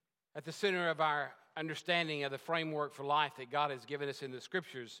At the center of our understanding of the framework for life that God has given us in the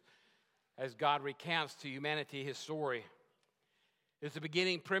Scriptures, as God recounts to humanity his story, is the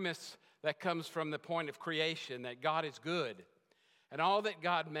beginning premise that comes from the point of creation, that God is good, and all that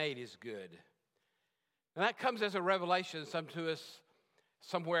God made is good. And that comes as a revelation to us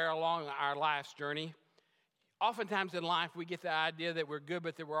somewhere along our life's journey. Oftentimes in life we get the idea that we're good,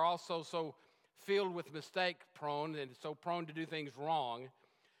 but that we're also so filled with mistake-prone and so prone to do things wrong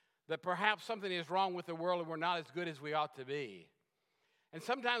that perhaps something is wrong with the world and we're not as good as we ought to be. And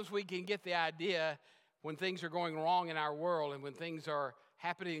sometimes we can get the idea when things are going wrong in our world and when things are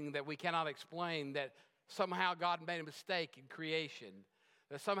happening that we cannot explain, that somehow God made a mistake in creation,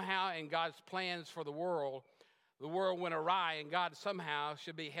 that somehow in God's plans for the world went awry and God somehow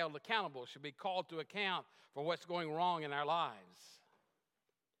should be held accountable, should be called to account for what's going wrong in our lives.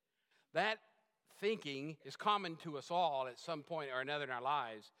 That thinking is common to us all at some point or another in our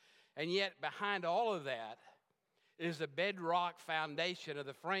lives. And yet behind all of that is the bedrock foundation of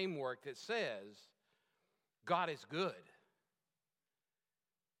the framework that says God is good.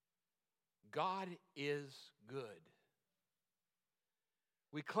 God is good.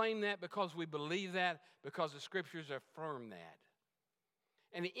 We claim that because we believe that, because the Scriptures affirm that.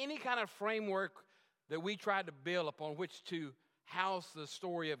 And any kind of framework that we try to build upon which to house the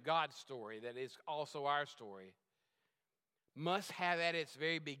story of God's story, that is also our story, must have at its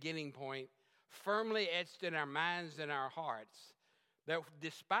very beginning point firmly etched in our minds and our hearts that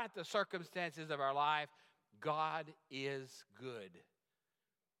despite the circumstances of our life, God is good.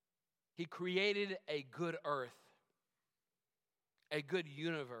 He created a good earth, a good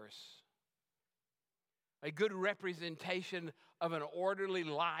universe, a good representation of an orderly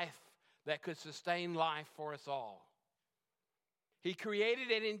life that could sustain life for us all. He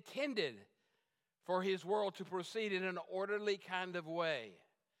created and intended for his world to proceed in an orderly kind of way,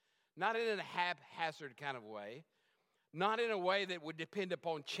 not in a haphazard kind of way, not in a way that would depend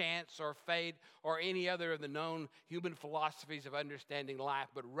upon chance or fate or any other of the known human philosophies of understanding life,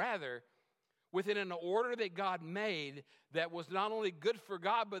 but rather within an order that God made that was not only good for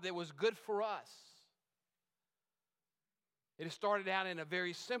God, but that was good for us. It started out in a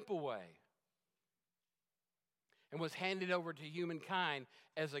very simple way and was handed over to humankind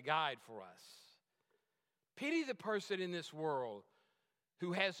as a guide for us. Pity the person in this world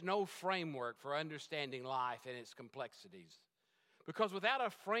who has no framework for understanding life and its complexities. Because without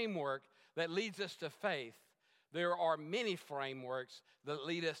a framework that leads us to faith, there are many frameworks that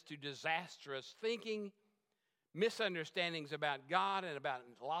lead us to disastrous thinking, misunderstandings about God and about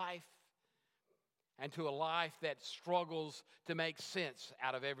life, and to a life that struggles to make sense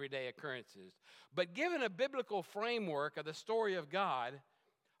out of everyday occurrences. But given a biblical framework of the story of God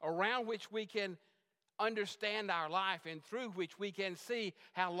around which we can understand our life and through which we can see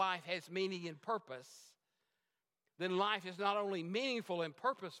how life has meaning and purpose, then life is not only meaningful and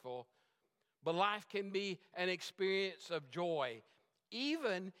purposeful, but life can be an experience of joy,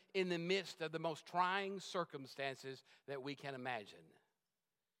 even in the midst of the most trying circumstances that we can imagine.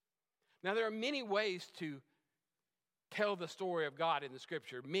 Now, there are many ways to tell the story of God in the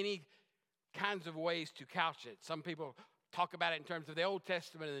Scripture, many kinds of ways to couch it. Some people talk about it in terms of the Old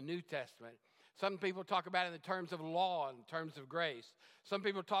Testament and the New Testament. Some people talk about it in terms of law and in terms of grace. Some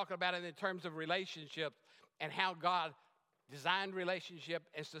people talk about it in terms of relationships and how God designed relationship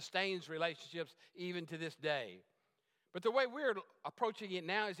and sustains relationships even to this day. But the way we're approaching it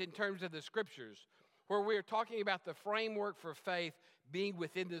now is in terms of the Scriptures, where we're talking about the framework for faith being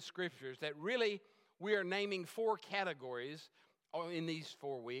within the Scriptures, that really we are naming 4 categories in these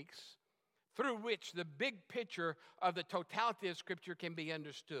 4 weeks through which the big picture of the totality of Scripture can be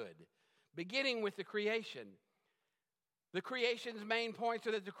understood. Beginning with the creation. The creation's main points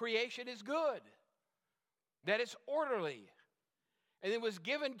are that the creation is good, that it's orderly, and it was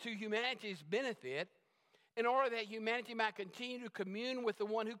given to humanity's benefit in order that humanity might continue to commune with the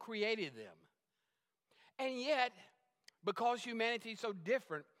one who created them. And yet, because humanity is so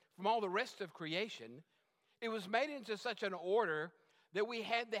different from all the rest of creation, it was made into such an order that we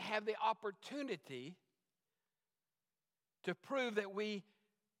had to have the opportunity to prove that we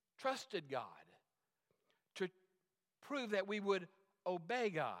trusted God, to prove that we would obey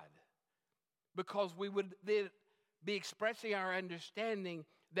God, because we would then be expressing our understanding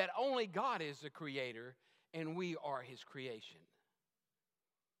that only God is the creator and we are his creation.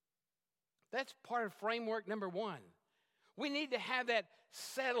 That's part of framework number 1. We need to have that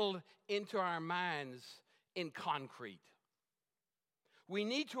settled into our minds in concrete. We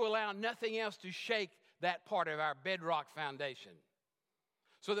need to allow nothing else to shake that part of our bedrock foundation,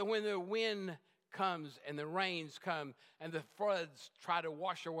 so that when the wind comes and the rains come and the floods try to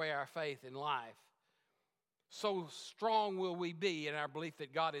wash away our faith in life, so strong will we be in our belief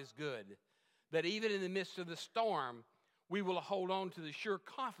that God is good, that even in the midst of the storm, we will hold on to the sure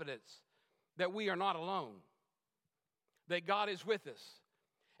confidence that we are not alone, that God is with us.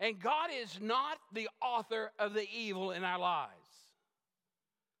 And God is not the author of the evil in our lives.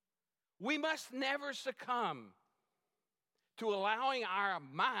 We must never succumb to allowing our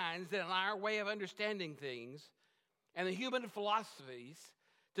minds and our way of understanding things and the human philosophies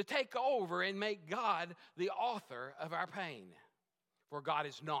to take over and make God the author of our pain. For God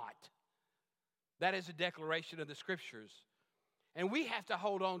is not. That is a declaration of the Scriptures. And we have to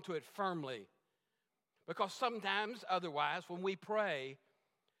hold on to it firmly. Because sometimes, otherwise, when we pray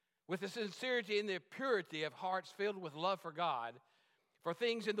with the sincerity and the purity of hearts filled with love for God, for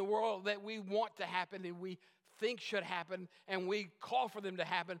things in the world that we want to happen and we think should happen, and we call for them to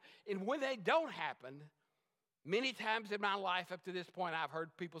happen, and when they don't happen, many times in my life up to this point, I've heard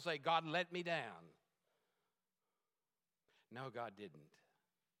people say, God let me down. No, God didn't.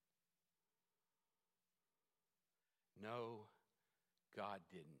 No, God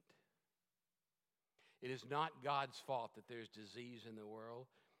didn't. It is not God's fault that there's disease in the world.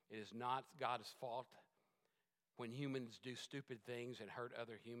 It is not God's fault when humans do stupid things and hurt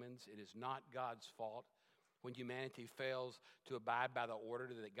other humans. It is not God's fault when humanity fails to abide by the order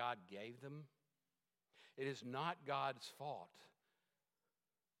that God gave them. It is not God's fault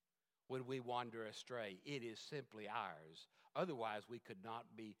when we wander astray. It is simply ours. Otherwise, we could not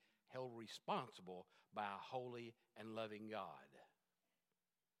be held responsible by a holy and loving God.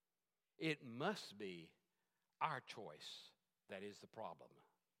 It must be our choice that is the problem.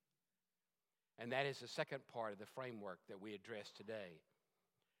 And that is the second part of the framework that we address today.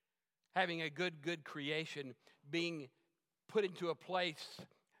 Having a good creation, being put into a place,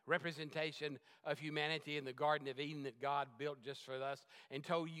 representation of humanity in the Garden of Eden that God built just for us and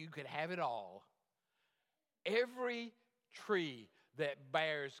told you could have it all. Every tree that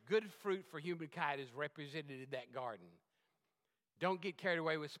bears good fruit for humankind is represented in that garden. Don't get carried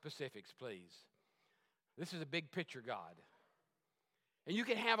away with specifics, please. This is a big picture God. And you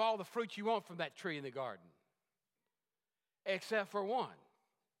can have all the fruit you want from that tree in the garden, except for one.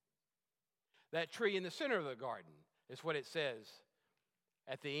 That tree in the center of the garden is what it says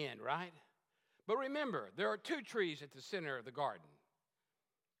at the end, right? But remember, there are two trees at the center of the garden.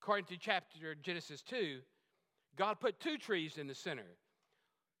 According to chapter Genesis 2, God put two trees in the center.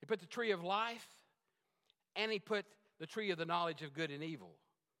 He put the tree of life, and he put the tree of the knowledge of good and evil.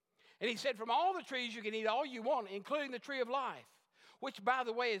 And he said, from all the trees you can eat all you want, including the tree of life, which, by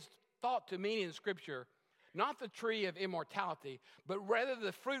the way, is thought to mean in Scripture not the tree of immortality, but rather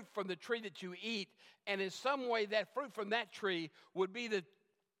the fruit from the tree that you eat. And in some way, that fruit from that tree would be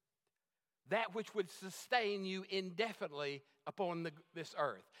that which would sustain you indefinitely upon this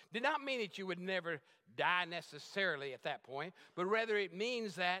earth. Did not mean that you would never die necessarily at that point, but rather it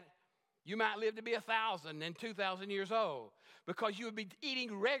means that you might live to be 1,000 and 2,000 years old because you would be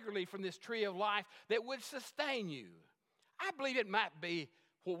eating regularly from this tree of life that would sustain you. I believe it might be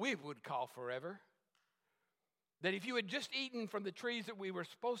what we would call forever. That if you had just eaten from the trees that we were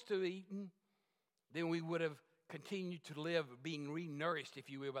supposed to eat, then we would have continued to live being re-nourished, if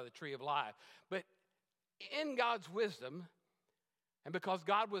you will, by the tree of life. But in God's wisdom, and because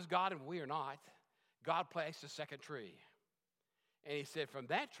God was God and we are not, God placed a second tree. And he said, from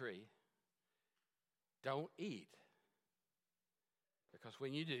that tree, don't eat. Because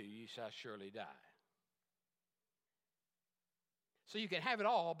when you do, you shall surely die. So you can have it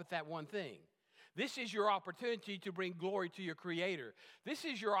all but that one thing. This is your opportunity to bring glory to your Creator. This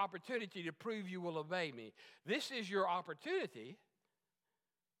is your opportunity to prove you will obey me. This is your opportunity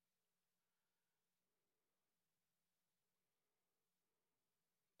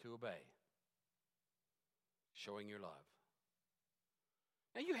to obey, showing your love.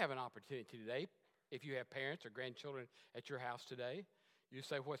 Now you have an opportunity today. If you have parents or grandchildren at your house today, you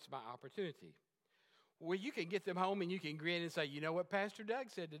say, what's my opportunity? Well, you can get them home and you can grin and say, you know what Pastor Doug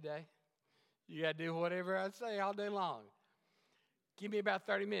said today? You got to do whatever I say all day long. Give me about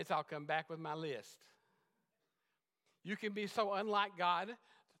 30 minutes, I'll come back with my list. You can be so unlike God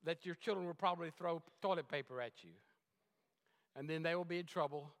that your children will probably throw toilet paper at you. And then they will be in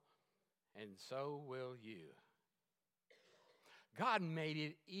trouble, and so will you. God made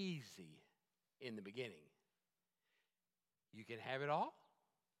it easy in the beginning. You can have it all,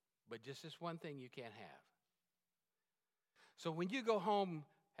 but just this one thing you can't have. So when you go home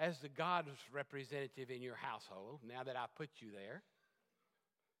as the God's representative in your household, now that I put you there,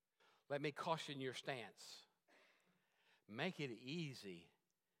 let me caution your stance. Make it easy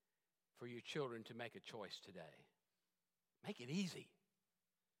for your children to make a choice today. Make it easy.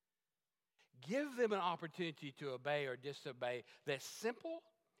 Give them an opportunity to obey or disobey that's simple,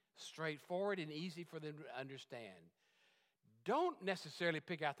 straightforward, and easy for them to understand. Don't necessarily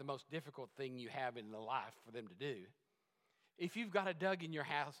pick out the most difficult thing you have in the life for them to do. If you've got a Doug in your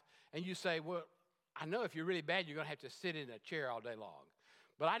house and you say, well, I know if you're really bad, you're going to have to sit in a chair all day long.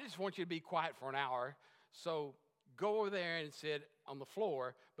 But I just want you to be quiet for an hour. So go over there and sit on the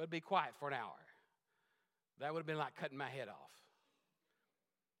floor, but be quiet for an hour. That would have been like cutting my head off.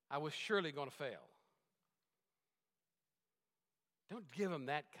 I was surely going to fail. Don't give them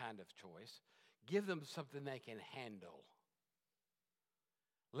that kind of choice. Give them something they can handle.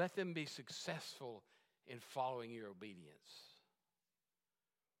 Let them be successful in following your obedience.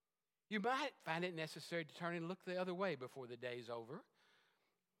 You might find it necessary to turn and look the other way before the day's over,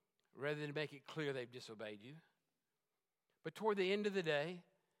 rather than make it clear they've disobeyed you. But toward the end of the day,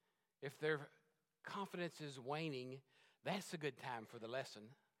 if their confidence is waning, that's a good time for the lesson.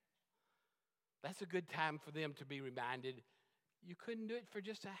 That's a good time for them to be reminded, you couldn't do it for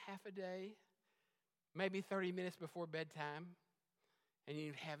just a half a day, maybe 30 minutes before bedtime, and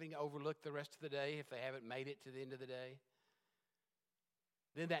you're having overlooked the rest of the day if they haven't made it to the end of the day.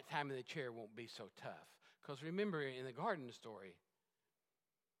 Then that time in the chair won't be so tough. Because remember, in the garden story,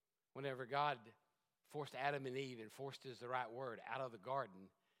 whenever God forced Adam and Eve, and forced is the right word, out of the garden,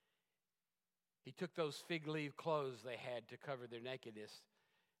 he took those fig leaf clothes they had to cover their nakedness,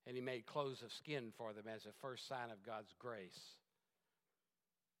 and he made clothes of skin for them as a first sign of God's grace,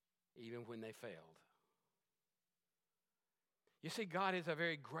 even when they failed. You see, God is a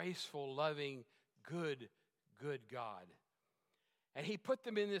very graceful, loving, good God. And he put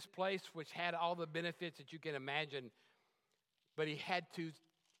them in this place which had all the benefits that you can imagine, but he had to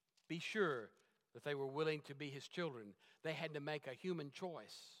be sure that they were willing to be his children. They had to make a human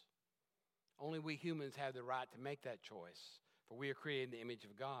choice. Only we humans have the right to make that choice, for we are created in the image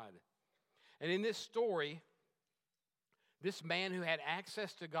of God. And in this story, this man who had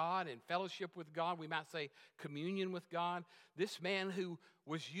access to God and fellowship with God, we might say communion with God, this man who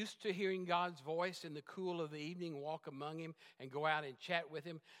was used to hearing God's voice in the cool of the evening, walk among him and go out and chat with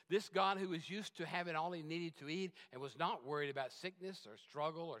him, this God who was used to having all he needed to eat and was not worried about sickness or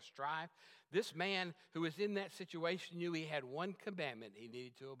struggle or strife, this man who was in that situation knew he had one commandment he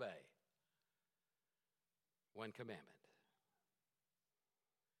needed to obey. One commandment.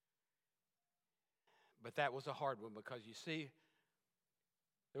 But that was a hard one because, you see,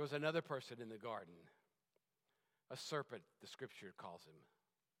 there was another person in the garden, a serpent, the scripture calls him.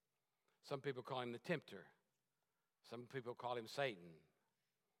 Some people call him the tempter. Some people call him Satan.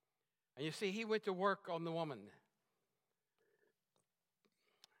 And you see, he went to work on the woman.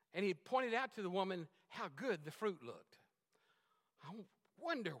 And he pointed out to the woman how good the fruit looked. I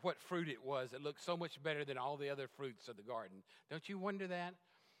wonder what fruit it was that looked so much better than all the other fruits of the garden. Don't you wonder that?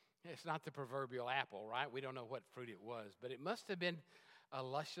 It's not the proverbial apple, right? We don't know what fruit it was, but it must have been a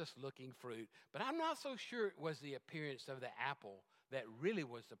luscious-looking fruit. But I'm not so sure it was the appearance of the apple that really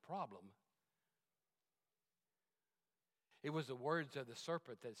was the problem. It was the words of the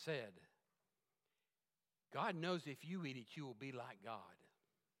serpent that said, God knows if you eat it, you will be like God.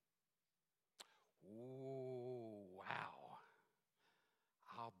 Oh, wow.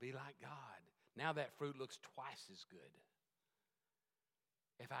 I'll be like God. Now that fruit looks twice as good.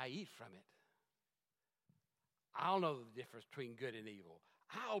 If I eat from it, I'll know the difference between good and evil.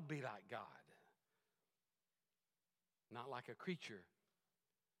 I'll be like God. Not like a creature,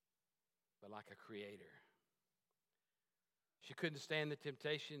 but like a creator. She couldn't stand the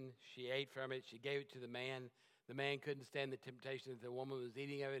temptation. She ate from it. She gave it to the man. The man couldn't stand the temptation that the woman was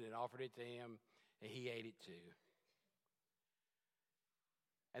eating of it and offered it to him, and he ate it too.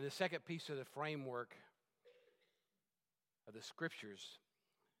 And the second piece of the framework of the scriptures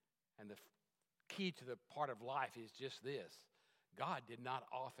and the key to the part of life is just this. God did not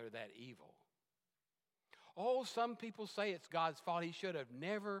author that evil. Oh, some people say it's God's fault. He should have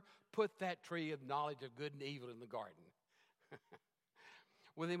never put that tree of knowledge of good and evil in the garden.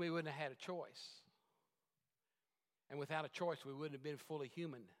 Well, then we wouldn't have had a choice. And without a choice, we wouldn't have been fully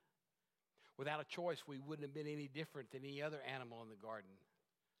human. Without a choice, we wouldn't have been any different than any other animal in the garden.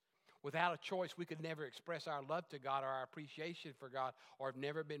 Without a choice, we could never express our love to God or our appreciation for God or have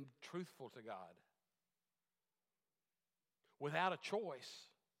never been truthful to God. Without a choice,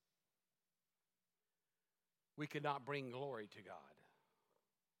 we could not bring glory to God.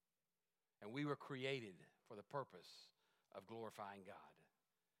 And we were created for the purpose of glorifying God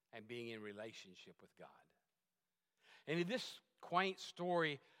and being in relationship with God. And in this quaint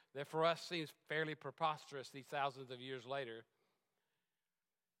story that for us seems fairly preposterous these thousands of years later,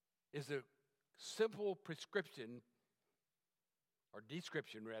 is a simple prescription, or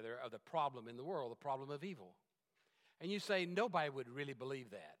description rather, of the problem in the world, the problem of evil. And you say, nobody would really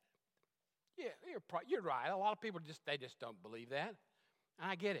believe that. Yeah, you're right. A lot of people they just don't believe that.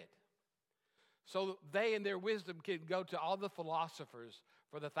 I get it. So they in their wisdom can go to all the philosophers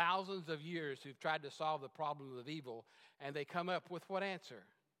for the thousands of years who've tried to solve the problem of evil, and they come up with what answer?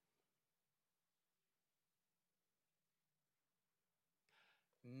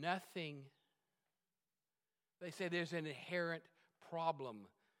 Nothing. They say there's an inherent problem.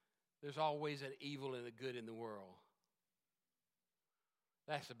 There's always an evil and a good in the world.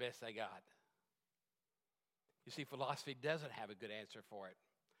 That's the best they got. You see, philosophy doesn't have a good answer for it.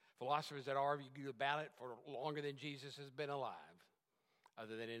 Philosophers that argue about it for longer than Jesus has been alive,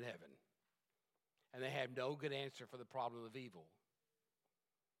 other than in heaven. And they have no good answer for the problem of evil.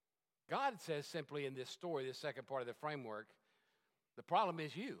 God says simply in this story, this second part of the framework, the problem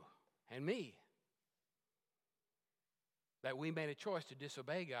is you and me. That we made a choice to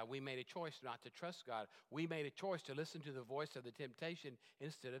disobey God. We made a choice not to trust God. We made a choice to listen to the voice of the temptation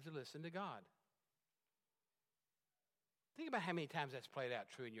instead of to listen to God. Think about how many times that's played out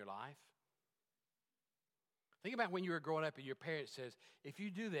true in your life. Think about when you were growing up and your parents says, if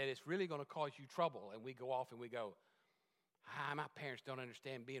you do that, it's really going to cause you trouble. And we go off and we go, my parents don't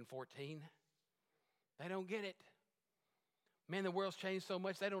understand being 14. They don't get it. Man, the world's changed so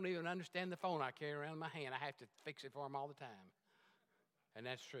much, they don't even understand the phone I carry around in my hand. I have to fix it for them all the time. And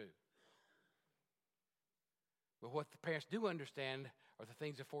that's true. But what the parents do understand are the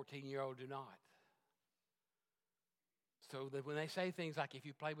things a 14-year-old do not. So that when they say things like, if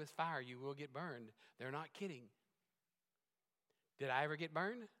you play with fire, you will get burned, they're not kidding. Did I ever get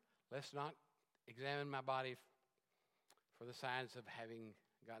burned? Let's not examine my body for the signs of having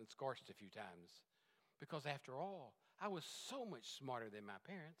gotten scorched a few times. Because after all, I was so much smarter than my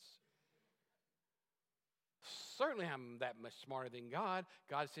parents. Certainly I'm that much smarter than God.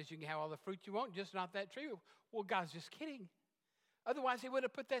 God says you can have all the fruit you want, just not that tree. Well, God's just kidding. Otherwise, he would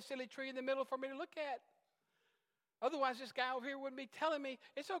have put that silly tree in the middle for me to look at. Otherwise, this guy over here wouldn't be telling me,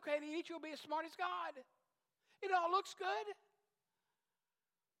 it's okay to eat, you'll be as smart as God. It all looks good.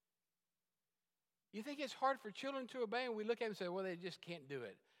 You think it's hard for children to obey, and we look at them and say, well, they just can't do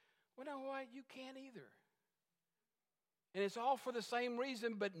it. Well, you know what? You can't either. And it's all for the same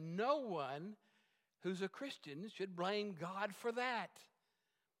reason, but no one who's a Christian should blame God for that.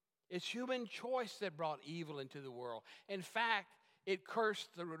 It's human choice that brought evil into the world. In fact, it cursed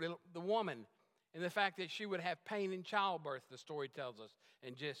the woman in the fact that she would have pain in childbirth, the story tells us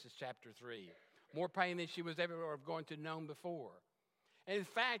in Genesis chapter 3. More pain than she was ever going to know before. And in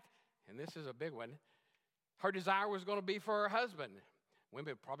fact, and this is a big one, her desire was going to be for her husband.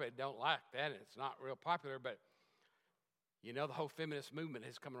 Women probably don't like that. It's not real popular, but you know, the whole feminist movement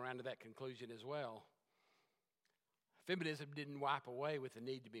has come around to that conclusion as well. Feminism didn't wipe away with the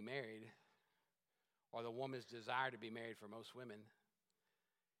need to be married or the woman's desire to be married for most women.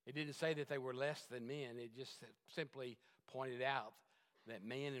 It didn't say that they were less than men. It just simply pointed out that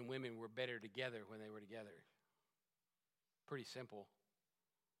men and women were better together when they were together. Pretty simple.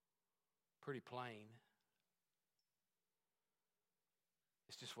 Pretty plain.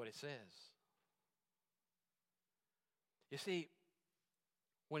 It's just what it says. You see,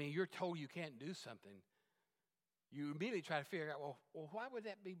 when you're told you can't do something, you immediately try to figure out, well, why would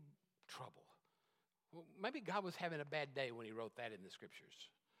that be trouble? Well, maybe God was having a bad day when he wrote that in the scriptures.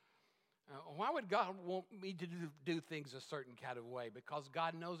 Why would God want me to do things a certain kind of way? Because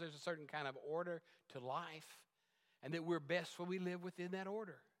God knows there's a certain kind of order to life, and that we're best when we live within that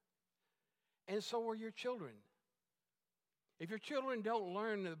order. And so are your children. If your children don't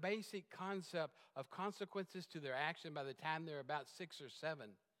learn the basic concept of consequences to their action by the time they're about 6 or 7,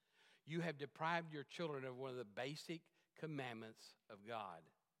 you have deprived your children of one of the basic commandments of God.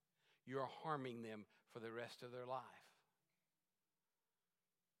 You're harming them for the rest of their life.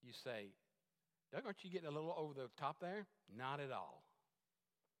 You say, Doug, aren't you getting a little over the top there? Not at all.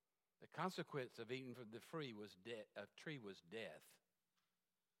 The consequence of eating from the tree was death,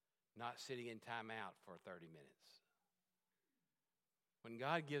 not sitting in time out for 30 minutes. When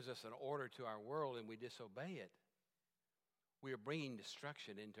God gives us an order to our world and we disobey it, we are bringing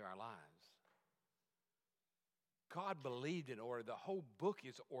destruction into our lives. God believed in order. The whole book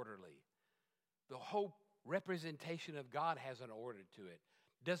is orderly. The whole representation of God has an order to it.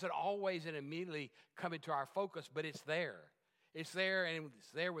 Doesn't always and immediately come into our focus, but it's there. It's there, and it's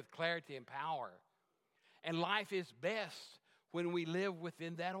there with clarity and power. And life is best when we live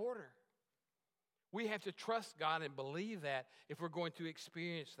within that order. We have to trust God and believe that if we're going to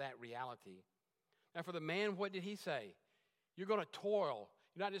experience that reality. Now, for the man, what did he say? You're going to toil.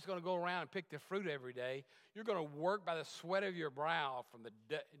 You're not just going to go around and pick the fruit every day. You're going to work by the sweat of your brow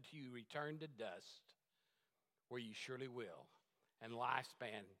until you return to dust, where you surely will. And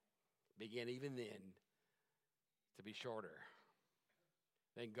lifespan begin even then to be shorter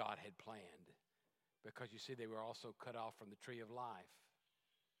than God had planned. Because you see, they were also cut off from the tree of life,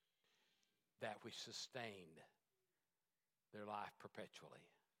 that which sustained their life perpetually.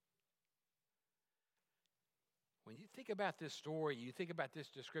 When you think about this story, you think about this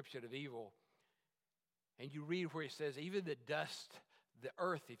description of evil, and you read where it says, even the dust, the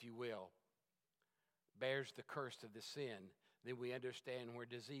earth, if you will, bears the curse of the sin, then we understand where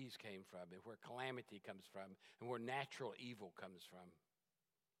disease came from and where calamity comes from and where natural evil comes from.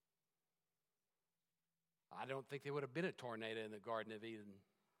 I don't think there would have been a tornado in the Garden of Eden.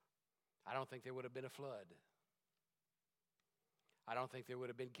 I don't think there would have been a flood. I don't think there would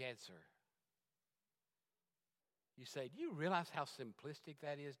have been cancer. You say, do you realize how simplistic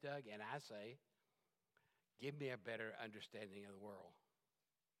that is, Doug? And I say, give me a better understanding of the world.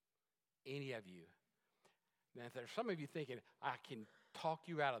 Any of you. Now, if there's some of you thinking, I can talk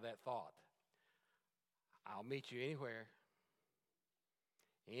you out of that thought, I'll meet you anywhere,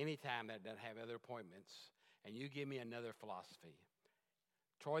 anytime that doesn't have other appointments, and you give me another philosophy.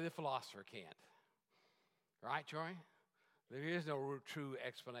 Troy the philosopher can't. Right, Troy? There is no true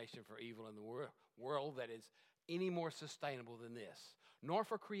explanation for evil in the world that is any more sustainable than this, nor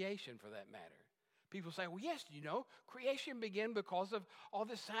for creation for that matter. People say, well, yes, creation began because of all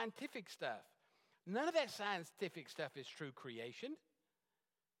this scientific stuff. None of that scientific stuff is true creation.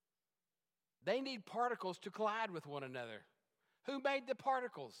 They need particles to collide with one another. Who made the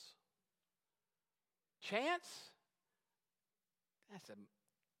particles? Chance? That's the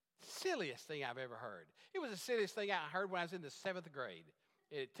silliest thing I've ever heard. It was the silliest thing I heard when I was in the 7th grade.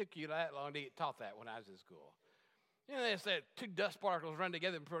 It took you that long to get taught that when I was in school. They said 2 dust particles run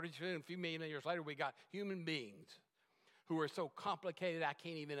together, and pretty soon, a few million years later, we got human beings who are so complicated I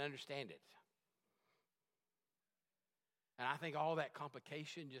can't even understand it. And I think all that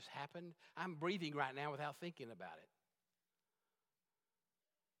complication just happened. I'm breathing right now without thinking about it.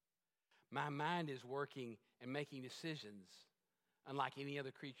 My mind is working and making decisions unlike any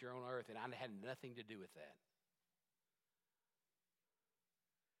other creature on earth, and I had nothing to do with that.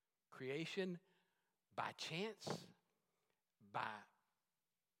 Creation by chance, by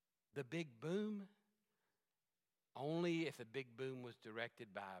the big boom, only if the big boom was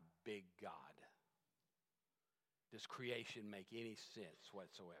directed by a big God does creation make any sense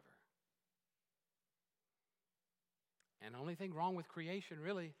whatsoever. And the only thing wrong with creation,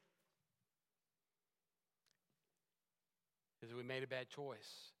 really, is that we made a bad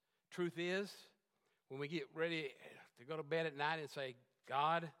choice. Truth is, when we get ready to go to bed at night and say,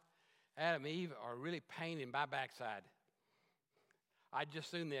 God, Adam and Eve are really pain in my backside, I'd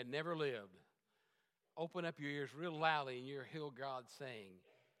just assume they had never lived. Open up your ears real loudly and you'll hear God saying,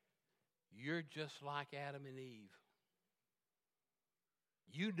 you're just like Adam and Eve.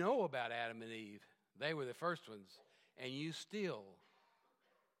 You know about Adam and Eve. They were the first ones, and you still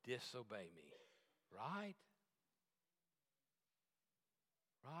disobey me. Right?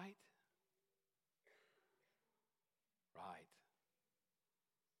 Right? Right.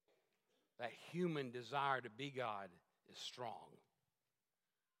 That human desire to be God is strong.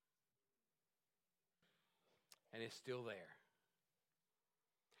 And it's still there.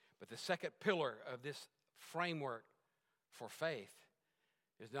 But the second pillar of this framework for faith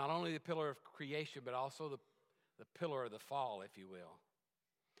is not only the pillar of creation, but also the pillar of the fall, if you will.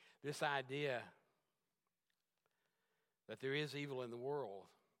 This idea that there is evil in the world,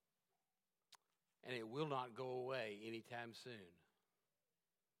 and it will not go away anytime soon.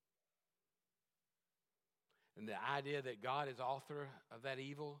 And the idea that God is author of that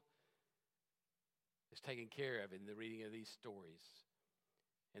evil is taken care of in the reading of these stories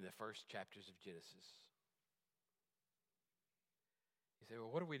in the first chapters of Genesis. You say,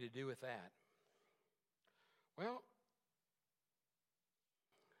 well, what are we to do with that? Well,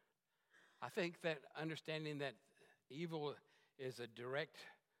 I think that understanding that evil is a direct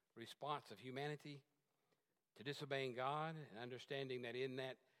response of humanity to disobeying God, and understanding that in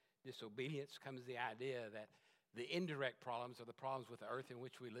that disobedience comes the idea that the indirect problems are the problems with the earth in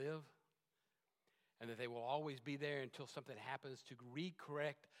which we live, and that they will always be there until something happens to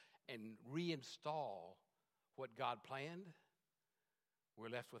recorrect and reinstall what God planned. We're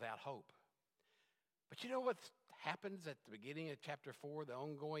left without hope. But you know what happens at the beginning of chapter 4? The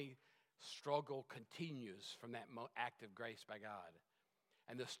ongoing struggle continues from that act of grace by God.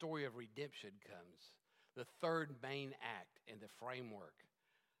 And the story of redemption comes. The third main act in the framework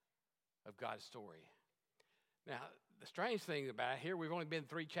of God's story. Now, the strange thing about it, here we've only been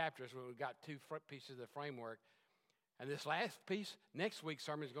 3 chapters where we've got 2 pieces of the framework. And this last piece, next week's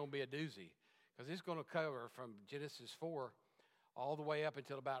sermon is going to be a doozy because it's going to cover from Genesis 4 all the way up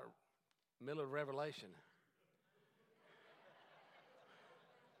until about middle of Revelation.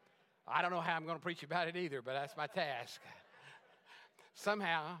 I don't know how I'm going to preach about it either, but that's my task.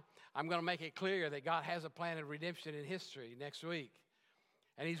 Somehow, I'm going to make it clear that God has a plan of redemption in history next week.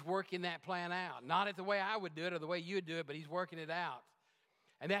 And he's working that plan out. Not the way I would do it or the way you would do it, but he's working it out.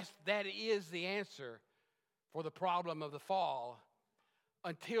 And that is the answer for the problem of the fall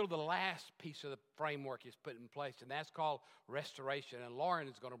until the last piece of the framework is put in place. And that's called restoration. And Lauren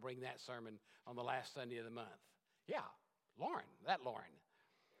is going to bring that sermon on the last Sunday of the month. Yeah, Lauren.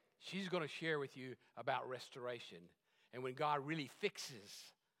 She's going to share with you about restoration and when God really fixes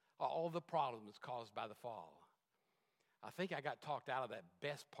all the problems caused by the fall. I think I got talked out of that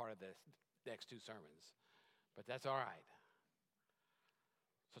best part of the next 2 sermons, but that's all right.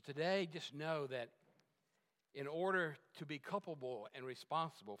 So today, just know that in order to be culpable and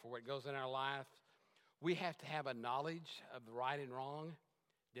responsible for what goes in our life, we have to have a knowledge of the right and wrong.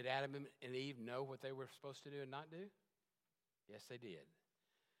 Did Adam and Eve know what they were supposed to do and not do? Yes, they did.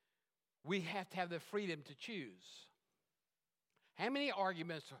 We have to have the freedom to choose. How many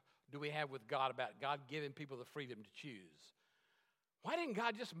arguments do we have with God about God giving people the freedom to choose? Why didn't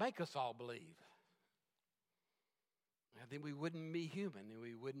God just make us all believe? I think we wouldn't be human and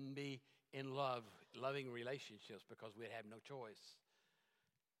we wouldn't be in loving relationships because we'd have no choice.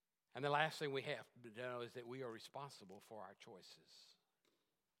 And the last thing we have to know is that we are responsible for our choices.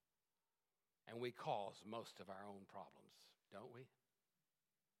 And we cause most of our own problems, don't we?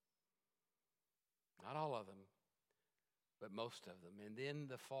 Not all of them, but most of them. And then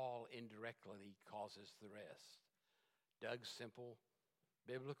the fall indirectly causes the rest. Doug's simple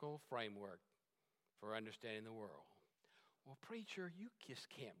biblical framework for understanding the world. Well, preacher, you just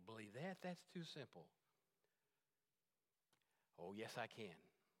can't believe that. That's too simple. Oh, yes, I can.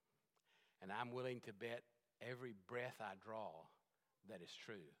 And I'm willing to bet every breath I draw that is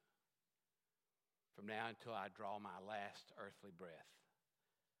true. From now until I draw my last earthly breath.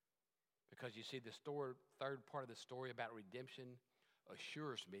 Because you see, the third part of the story about redemption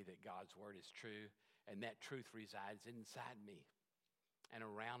assures me that God's word is true, and that truth resides inside me and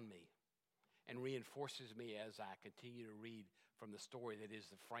around me and reinforces me as I continue to read from the story that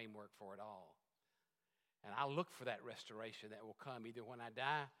is the framework for it all. And I look for that restoration that will come either when I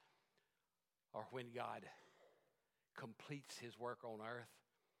die or when God completes his work on earth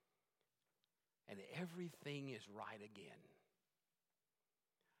and everything is right again.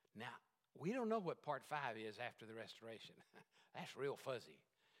 Now, we don't know what part 5 is after the restoration. That's real fuzzy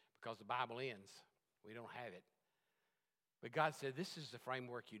because the Bible ends. We don't have it. But God said this is the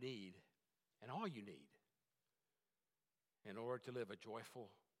framework you need and all you need in order to live a joyful,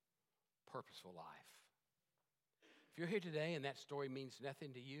 purposeful life. If you're here today and that story means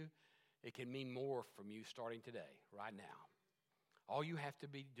nothing to you, it can mean more from you starting today, right now. All you have to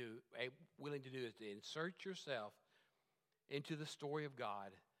be willing to do is to insert yourself into the story of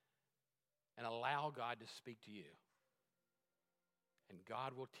God and allow God to speak to you. And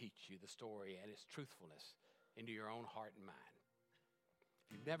God will teach you the story and its truthfulness into your own heart and mind.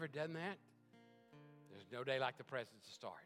 If you've never done that, there's no day like the present to start.